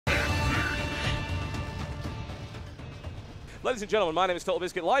Ladies and gentlemen, my name is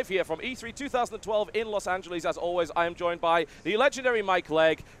Totalbiscuit, live here from E3 2012 in Los Angeles. As always, I am joined by the legendary Mike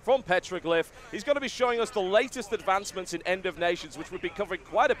Legg from Petroglyph. He's going to be showing us the latest advancements in End of Nations, which we've been covering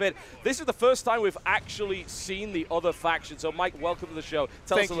quite a bit. This is the first time we've actually seen the other faction. So, Mike, welcome to the show.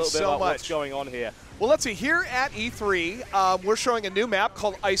 Tell us a little bit about what's going on here. Well, let's see. Here at E3, we're showing a new map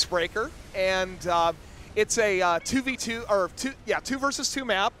called Icebreaker, and it's a 2v2 or two versus two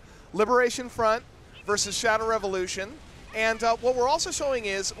map. Liberation Front versus Shadow Revolution. And what we're also showing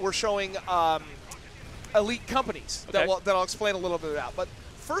is we're showing elite companies that I'll explain a little bit about. But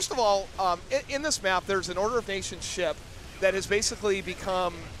first of all, in this map, there's an Order of Nations ship that has basically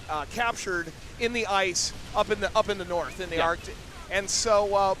become captured in the ice up in the north, in the Arctic. And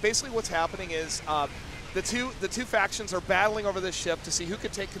so basically what's happening is the two factions are battling over this ship to see who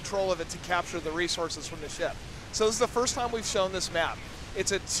can take control of it to capture the resources from the ship. So this is the first time we've shown this map.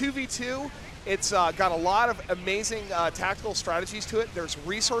 It's a 2v2. It's got a lot of amazing tactical strategies to it. There's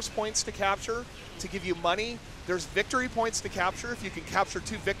resource points to capture to give you money. There's victory points to capture. If you can capture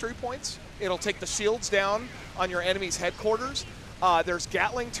 2 victory points, it'll take the shields down on your enemy's headquarters. There's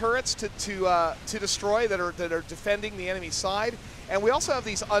Gatling turrets to destroy that are defending the enemy side. And we also have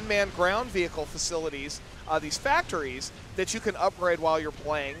these unmanned ground vehicle facilities, these factories that you can upgrade while you're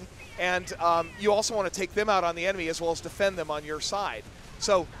playing. And you also want to take them out on the enemy as well as defend them on your side.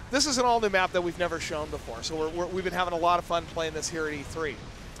 So this is an all-new map that we've never shown before. So we've been having a lot of fun playing this here at E3.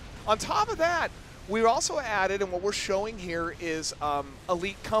 On top of that, we also added, and what we're showing here is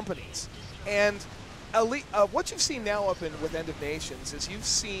elite companies. And elite, what you've seen now up with End of Nations is you've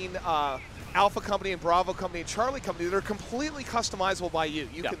seen Alpha Company and Bravo Company and Charlie Company that are completely customizable by you.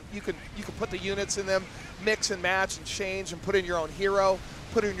 You can put the units in them, mix and match and change, and put in your own hero,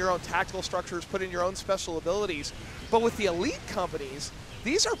 put in your own tactical structures, put in your own special abilities. But with the elite companies,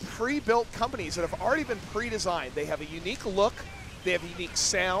 these are pre-built companies that have already been pre-designed. They have a unique look, they have a unique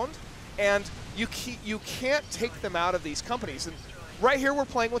sound, and you can't take them out of these companies. And right here we're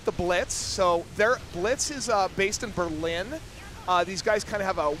playing with the Blitz. So their Blitz is based in Berlin. These guys kind of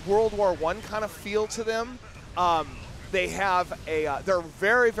have a World War I kind of feel to them. They have they're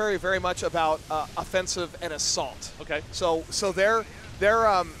very, very, very much about offensive and assault. Okay. So they're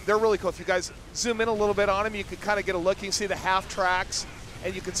really cool. If you guys zoom in a little bit on them, you can kind of get a look. You can see the half tracks,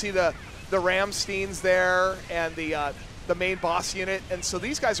 and you can see the Ramsteins there and the main boss unit. And so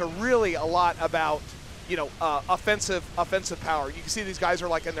these guys are really a lot about offensive power. You can see these guys are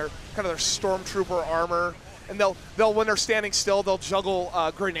like in their kind of their stormtrooper armor, and they'll when they're standing still, they'll juggle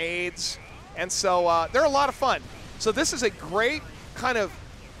grenades, and so they're a lot of fun. So this is a great kind of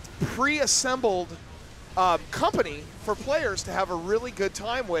pre-assembled company for players to have a really good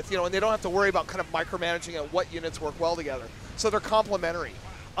time with, and they don't have to worry about kind of micromanaging and what units work well together. So they're complementary.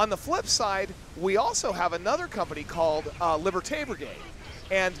 On the flip side, we also have another company called Liberté Brigade,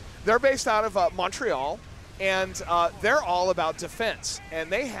 and they're based out of Montreal, and they're all about defense.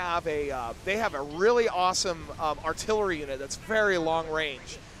 And they have a really awesome artillery unit that's very long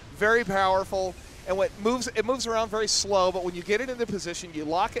range, very powerful. And it moves around very slow, but when you get it into position, you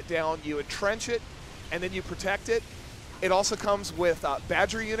lock it down, you entrench it, and then you protect it. It also comes with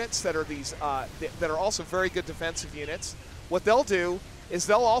Badger units that are that are also very good defensive units. What they'll do is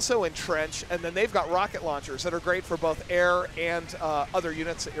they'll also entrench, and then they've got rocket launchers that are great for both air and other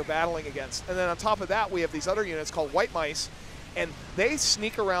units that you're battling against. And then on top of that, we have these other units called White Mice, and they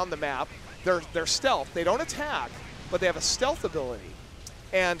sneak around the map. They're stealth. They don't attack, but they have a stealth ability.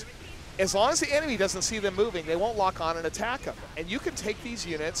 And as long as the enemy doesn't see them moving, they won't lock on and attack them. And you can take these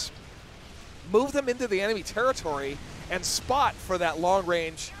units, move them into the enemy territory, and spot for that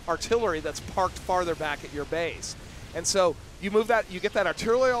long-range artillery that's parked farther back at your base. And so you move that, you get that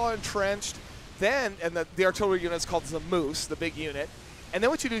artillery all entrenched, and the artillery unit is called the Moose, the big unit. And then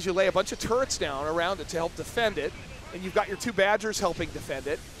what you do is you lay a bunch of turrets down around it to help defend it, and you've got your 2 Badgers helping defend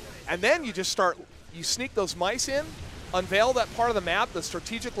it. And then you just you sneak those mice in, unveil that part of the map, the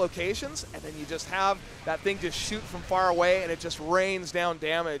strategic locations, and then you just have that thing just shoot from far away, and it just rains down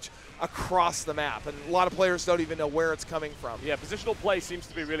damage across the map. And a lot of players don't even know where it's coming from. Yeah, positional play seems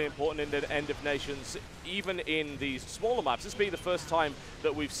to be really important in the End of Nations, even in these smaller maps. This being the first time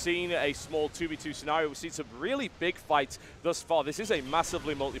that we've seen a small 2v2 scenario. We've seen some really big fights thus far. This is a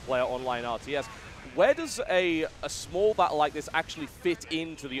massively multiplayer online RTS. Where does a small battle like this actually fit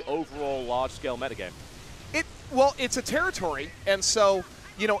into the overall large-scale metagame? Well, it's a territory, and so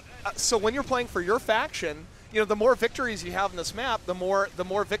so when you're playing for your faction, the more victories you have in this map, the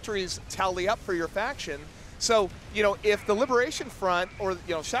more victories tally up for your faction. So if the Liberation Front or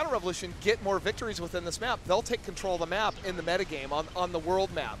Shadow Revolution get more victories within this map, they'll take control of the map in the metagame on the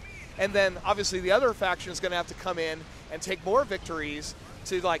world map. And then obviously the other faction is going to have to come in and take more victories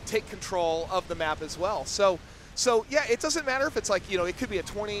to like take control of the map as well. So yeah, it doesn't matter if it's like, it could be a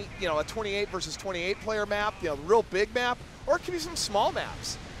 28 versus 28 player map, real big map, or it could be some small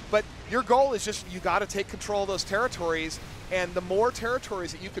maps. But your goal is just, you got to take control of those territories, and the more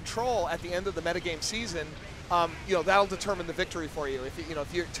territories that you control at the end of the metagame season, that'll determine the victory for you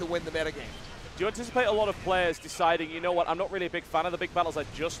if you're to win the metagame. Do you anticipate a lot of players deciding, you know what, I'm not really a big fan of the big battles, I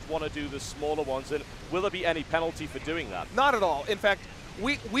just want to do the smaller ones, and will there be any penalty for doing that? Not at all. In fact,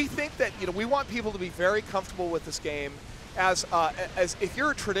 we think that we want people to be very comfortable with this game, as if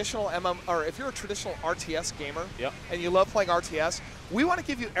you're a traditional if you're a traditional RTS gamer, yep, and you love playing RTS, we want to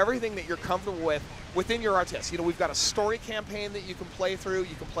give you everything that you're comfortable with within your RTS. We've got a story campaign that you can play through.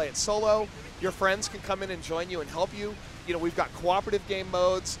 You can play it solo. Your friends can come in and join you and help you. We've got cooperative game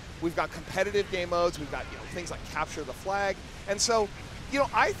modes. We've got competitive game modes. We've got things like capture the flag. And so,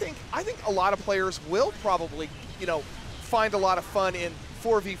 I think a lot of players will probably find a lot of fun in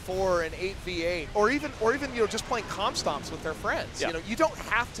 4v4 and 8v8, or even just playing comp stomps with their friends. Yeah. You don't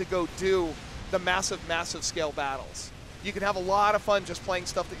have to go do the massive scale battles. You can have a lot of fun just playing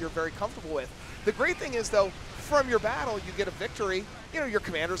stuff that you're very comfortable with. The great thing is, though, from your battle, you get a victory. Your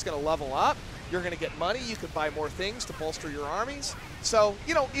commander's going to level up. You're going to get money. You can buy more things to bolster your armies. So,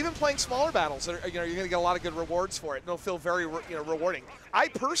 even playing smaller battles, you're going to get a lot of good rewards for it. It'll feel very, rewarding.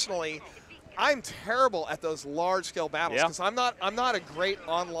 I'm terrible at those large-scale battles because I'm not a great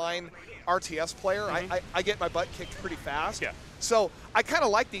online RTS player. I get my butt kicked pretty fast. Yeah. So I kind of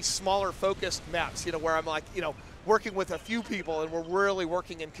like these smaller, focused maps, where I'm like, working with a few people, and we're really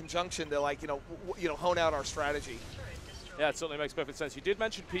working in conjunction to hone out our strategy. Yeah, it certainly makes perfect sense. You did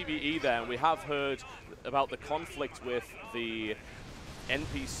mention PvE there, and we have heard about the conflict with the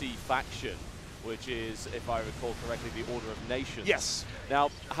NPC faction, which is, if I recall correctly, the Order of Nations. Yes. Now,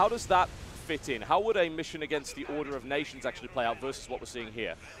 how does that fit in? How would a mission against the Order of Nations actually play out versus what we're seeing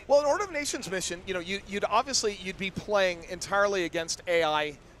here? Well, an Order of Nations mission, you'd be playing entirely against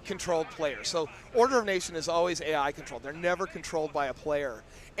AI controlled players. So Order of Nation is always AI controlled. They're never controlled by a player.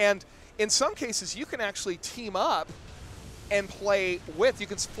 And in some cases, you can actually team up and play with, you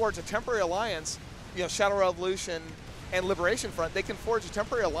can forge a temporary alliance, Shadow Revolution and Liberation Front, they can forge a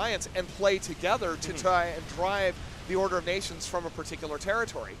temporary alliance and play together to try and drive the Order of Nations from a particular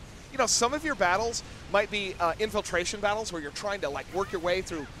territory. Some of your battles might be infiltration battles where you're trying to work your way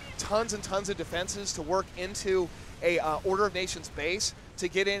through tons and tons of defenses to work into a Order of Nations base to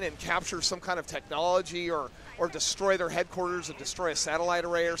get in and capture some kind of technology or destroy their headquarters and destroy a satellite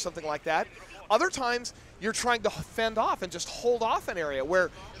array or something like that. Other times, you're trying to fend off and just hold off an area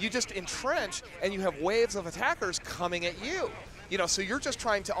where you just entrench and you have waves of attackers coming at you. So you're just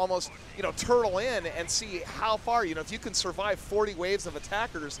trying to almost, turtle in and see how far, if you can survive 40 waves of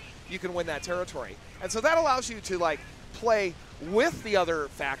attackers, you can win that territory. And so that allows you to, play with the other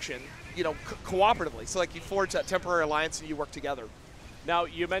faction, cooperatively. So, you forge that temporary alliance and you work together. Now,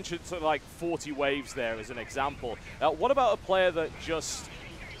 you mentioned sort of 40 waves there as an example. What about a player that just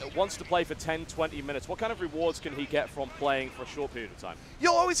wants to play for 10, 20 minutes? What kind of rewards can he get from playing for a short period of time?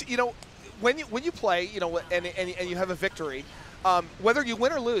 You'll always, when you play, and you have a victory, whether you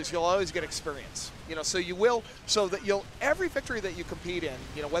win or lose, you'll always get experience. Every victory that you compete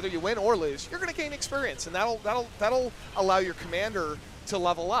in, whether you win or lose, you're going to gain experience, and that'll allow your commander to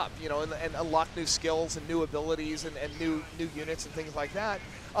level up, and unlock new skills and new abilities and new units and things like that.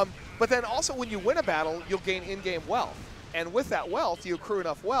 But then also when you win a battle, you'll gain in-game wealth, and with that wealth, you accrue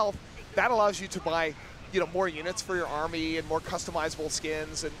enough wealth that allows you to buy, more units for your army and more customizable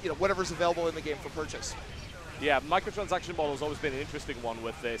skins and whatever's available in the game for purchase. Yeah, microtransaction model has always been an interesting one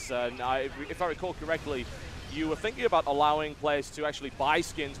with this. And if I recall correctly, you were thinking about allowing players to actually buy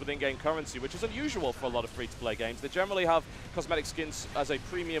skins with in-game currency, which is unusual for a lot of free-to-play games. They generally have cosmetic skins as a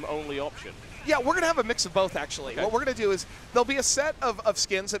premium-only option. Yeah, we're going to have a mix of both, actually. Okay. What we're going to do is there'll be a set of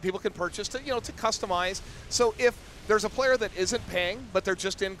skins that people can purchase to, to customize. So if there's a player that isn't paying, but they're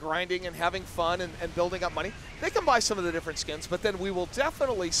just in grinding and having fun and building up money, they can buy some of the different skins, but then we will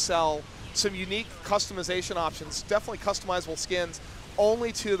definitely sell some unique customization options, definitely customizable skins,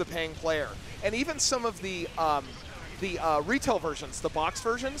 only to the paying player. And even some of the retail versions, the box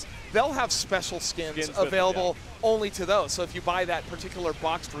versions, they'll have special skins available only to those. So if you buy that particular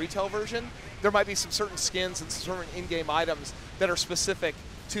boxed retail version, there might be some certain skins and some certain in-game items that are specific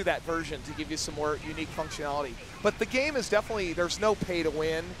to that version to give you some more unique functionality. But the game is definitely, there's no pay to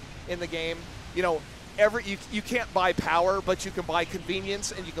win in the game. You can't buy power, but you can buy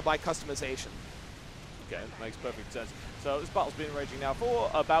convenience and you can buy customization. Okay, makes perfect sense. So this battle's been raging now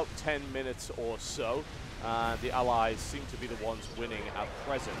for about 10 minutes or so. and the allies seem to be the ones winning at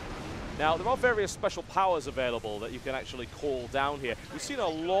present. Now, there are various special powers available that you can actually call down here. We've seen a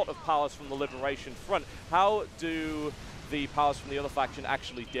lot of powers from the Liberation front. How do the powers from the other faction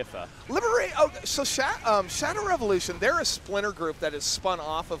actually differ? Shadow Revolution, they're a splinter group that is spun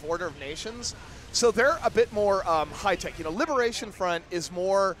off of Order of Nations, so they're a bit more high-tech. You know, Liberation Front is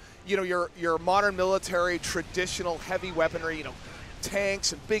more, you know, your modern military, traditional heavy weaponry, you know,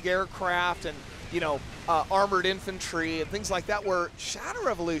 tanks and big aircraft and, you know, armored infantry and things like that, where Shadow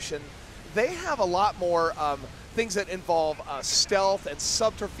Revolution, they have a lot more things that involve stealth and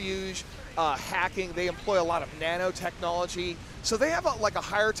subterfuge, hacking. They employ a lot of nanotechnology. So they have like a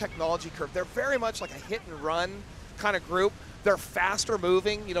higher technology curve. They're very much like a hit and run kind of group. They're faster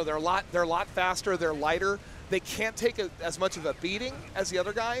moving. You know, they're a lot faster. They're lighter. They can't take as much of a beating as the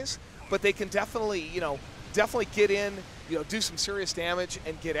other guys, but they can definitely, you know, get in, you know, do some serious damage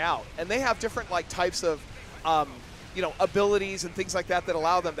and get out. And they have different like types of you know, abilities and things like that that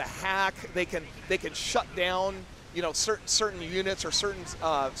allow them to hack. They can shut down, you know, certain units or certain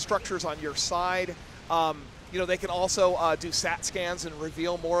structures on your side. You know, they can also do SAT scans and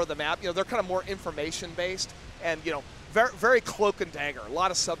reveal more of the map. You know, they're kind of more information based and, you know, very cloak and dagger, a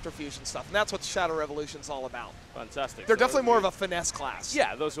lot of subterfuge and stuff. And that's what Shadow Revolution's all about. Fantastic. They're definitely more of a finesse class.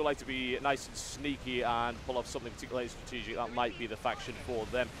 Yeah, those who like to be nice and sneaky and pull off something particularly strategic, that might be the faction for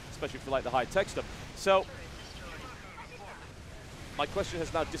them, especially if you like the high-tech stuff. So, my question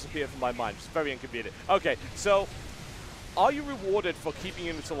has now disappeared from my mind. It's very inconvenient. Okay, so are you rewarded for keeping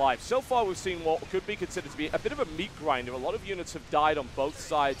units alive? So far, we've seen what could be considered to be a bit of a meat grinder. A lot of units have died on both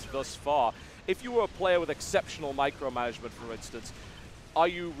sides thus far. If you were a player with exceptional micromanagement, for instance, are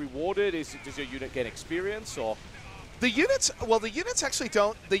you rewarded? Does your unit gain experience, or? The units, well, the units actually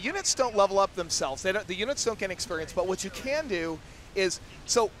don't. The units don't level up themselves. The units don't gain experience. But what you can do is,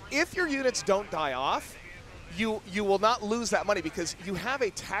 so if your units don't die off, you will not lose that money because you have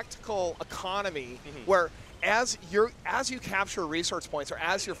a tactical economy where as you capture resource points, or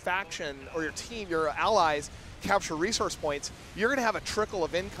as your faction or your team, your allies capture resource points, you're going to have a trickle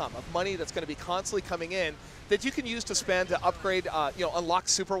of income, of money that's going to be constantly coming in that you can use to spend to upgrade, you know, unlock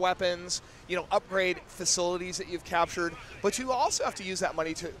super weapons, you know, upgrade facilities that you've captured. But you also have to use that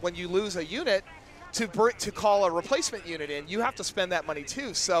money to, when you lose a unit, to call a replacement unit in. You have to spend that money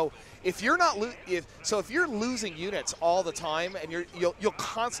too. So if you're not if you're losing units all the time, and you'll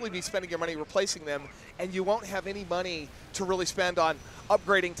constantly be spending your money replacing them, and you won't have any money to really spend on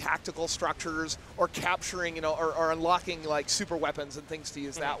upgrading tactical structures or capturing, you know, or unlocking like super weapons and things to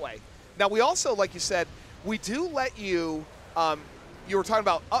use that way. Now we also, like you said, we do let you. You were talking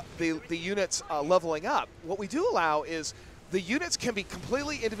about the units leveling up. What we do allow is the units can be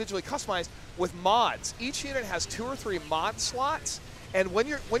completely individually customized with mods. Each unit has 2 or 3 mod slots, and when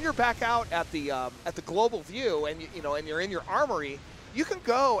you're back out at the global view and you're in your armory, you can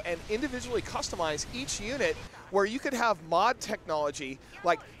go and individually customize each unit where you could have mod technology,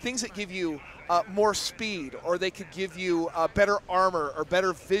 like things that give you more speed, or they could give you better armor or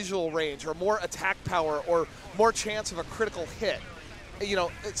better visual range or more attack power or more chance of a critical hit. You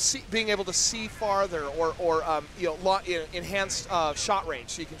know, being able to see farther, or you know, enhanced shot range,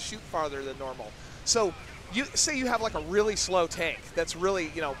 so you can shoot farther than normal. So, you say you have like a really slow tank that's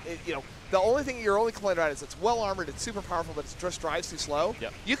really, you know, the only thing you're only complaining about is it's well armored, it's super powerful, but it just drives too slow.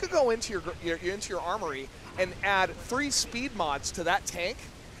 Yep. You could go into your armory and add 3 speed mods to that tank,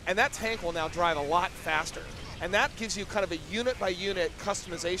 and that tank will now drive a lot faster. And that gives you kind of a unit-by-unit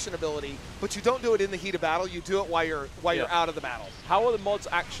customization ability, but you don't do it in the heat of battle. You do it while you're out of the battle. How are the mods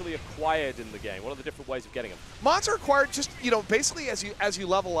actually acquired in the game? What are the different ways of getting them? Mods are acquired just, you know, basically as you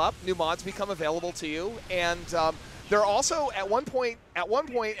level up, new mods become available to you, and they're also at one point,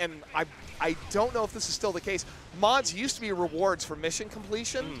 and I don't know if this is still the case. Mods used to be rewards for mission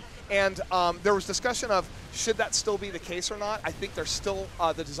completion, and there was discussion of should that still be the case or not. I think they're still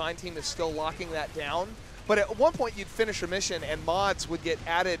the design team is still locking that down. But at one point, you'd finish a mission, and mods would get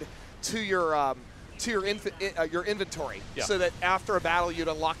added to your inventory, so that after a battle, you'd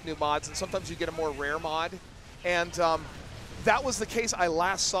unlock new mods, and sometimes you get a more rare mod. And that was the case I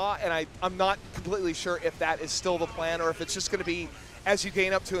last saw, and I'm not completely sure if that is still the plan, or if it's just going to be as you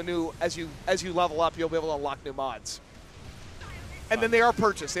gain up to a new, as you level up, you'll be able to unlock new mods. And then they are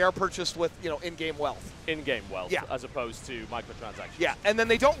purchased. They are purchased with, you know, in-game wealth. In-game wealth, as opposed to microtransactions. Yeah, and then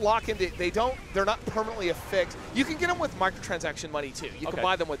they don't lock into. They're not permanently affixed. You can get them with microtransaction money too. You can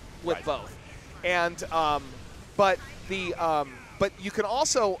buy them with both. And but you can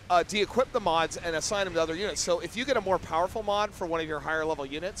also de-equip the mods and assign them to other units. So if you get a more powerful mod for one of your higher level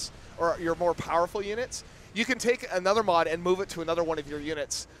units or your more powerful units, you can take another mod and move it to another one of your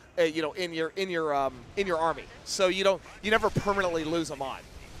units, you know, in your army. So you never permanently lose a mod.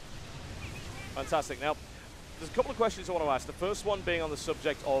 Fantastic. Now, there's a couple of questions I want to ask. The first one being on the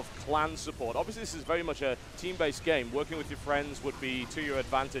subject of clan support. Obviously, this is very much a team-based game. Working with your friends would be to your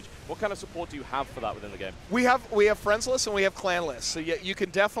advantage. What kind of support do you have for that within the game? We have friends lists and we have clan lists. So you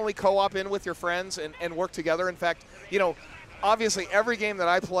can definitely co-op in with your friends and work together. In fact, you know, obviously every game that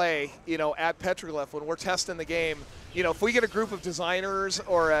I play, you know, at Petroglyph, when we're testing the game, you know, if we get a group of designers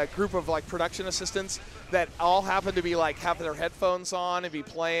or a group of like production assistants that all happen to be like have their headphones on and be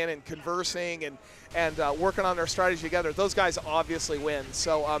playing and conversing and working on their strategy together, those guys obviously win.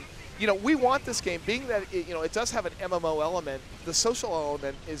 So, you know, we want this game, being that it does have an MMO element, the social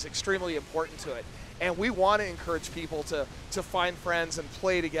element is extremely important to it. And we want to encourage people to find friends and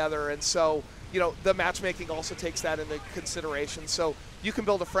play together. And so, you know, the matchmaking also takes that into consideration. So you can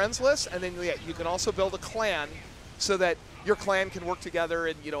build a friends list, and then you can also build a clan so that your clan can work together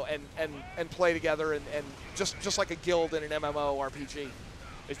and, you know, and play together and just like a guild in an MMO RPG.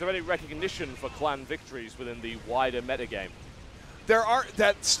 Is there any recognition for clan victories within the wider metagame?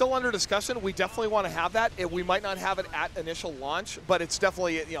 That's still under discussion. We definitely want to have that. We might not have it at initial launch, but it's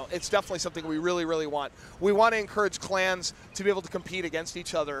definitely, you know, it's definitely something we really, really want. We want to encourage clans to be able to compete against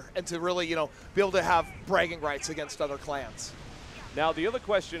each other and to really, you know, be able to have bragging rights against other clans. Now, the other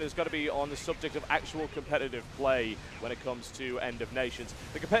question has got to be on the subject of actual competitive play when it comes to End of Nations.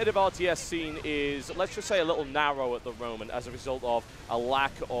 The competitive RTS scene is, let's just say, a little narrow at the moment as a result of a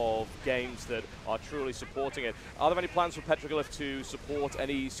lack of games that are truly supporting it. Are there any plans for Petroglyph to support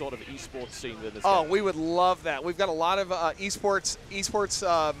any sort of esports scene within this game? We would love that. We've got a lot of esports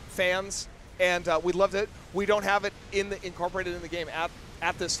fans, and we'd love it. We don't have it incorporated in the game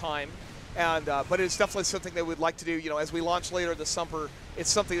at this time. But it's definitely something that we'd like to do. You know, as we launch later this summer, it's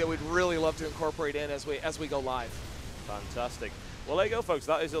something that we'd really love to incorporate in as we go live. Fantastic. Well, there you go, folks.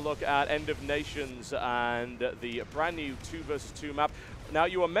 That is a look at End of Nations and the brand new 2 versus 2 map. Now,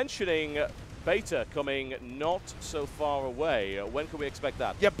 you were mentioning beta coming not so far away. When can we expect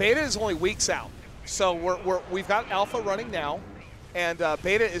that? Yeah, beta is only weeks out. So we've got alpha running now, and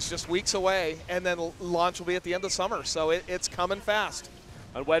beta is just weeks away, and then launch will be at the end of summer. So it's coming fast.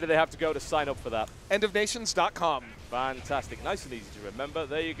 And where do they have to go to sign up for that? endofnations.com. Fantastic. Nice and easy to remember.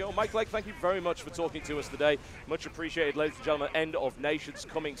 There you go. Mike Legg, thank you very much for talking to us today. Much appreciated, ladies and gentlemen. End of Nations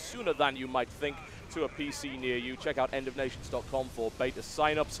coming sooner than you might think to a PC near you. Check out endofnations.com for beta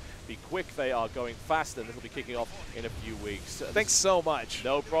signups. Be quick. They are going fast, and this will be kicking off in a few weeks. Thanks so much.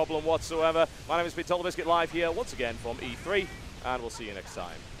 No problem whatsoever. My name has been Totalbiscuit live here once again from E3, and we'll see you next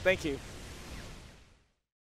time. Thank you.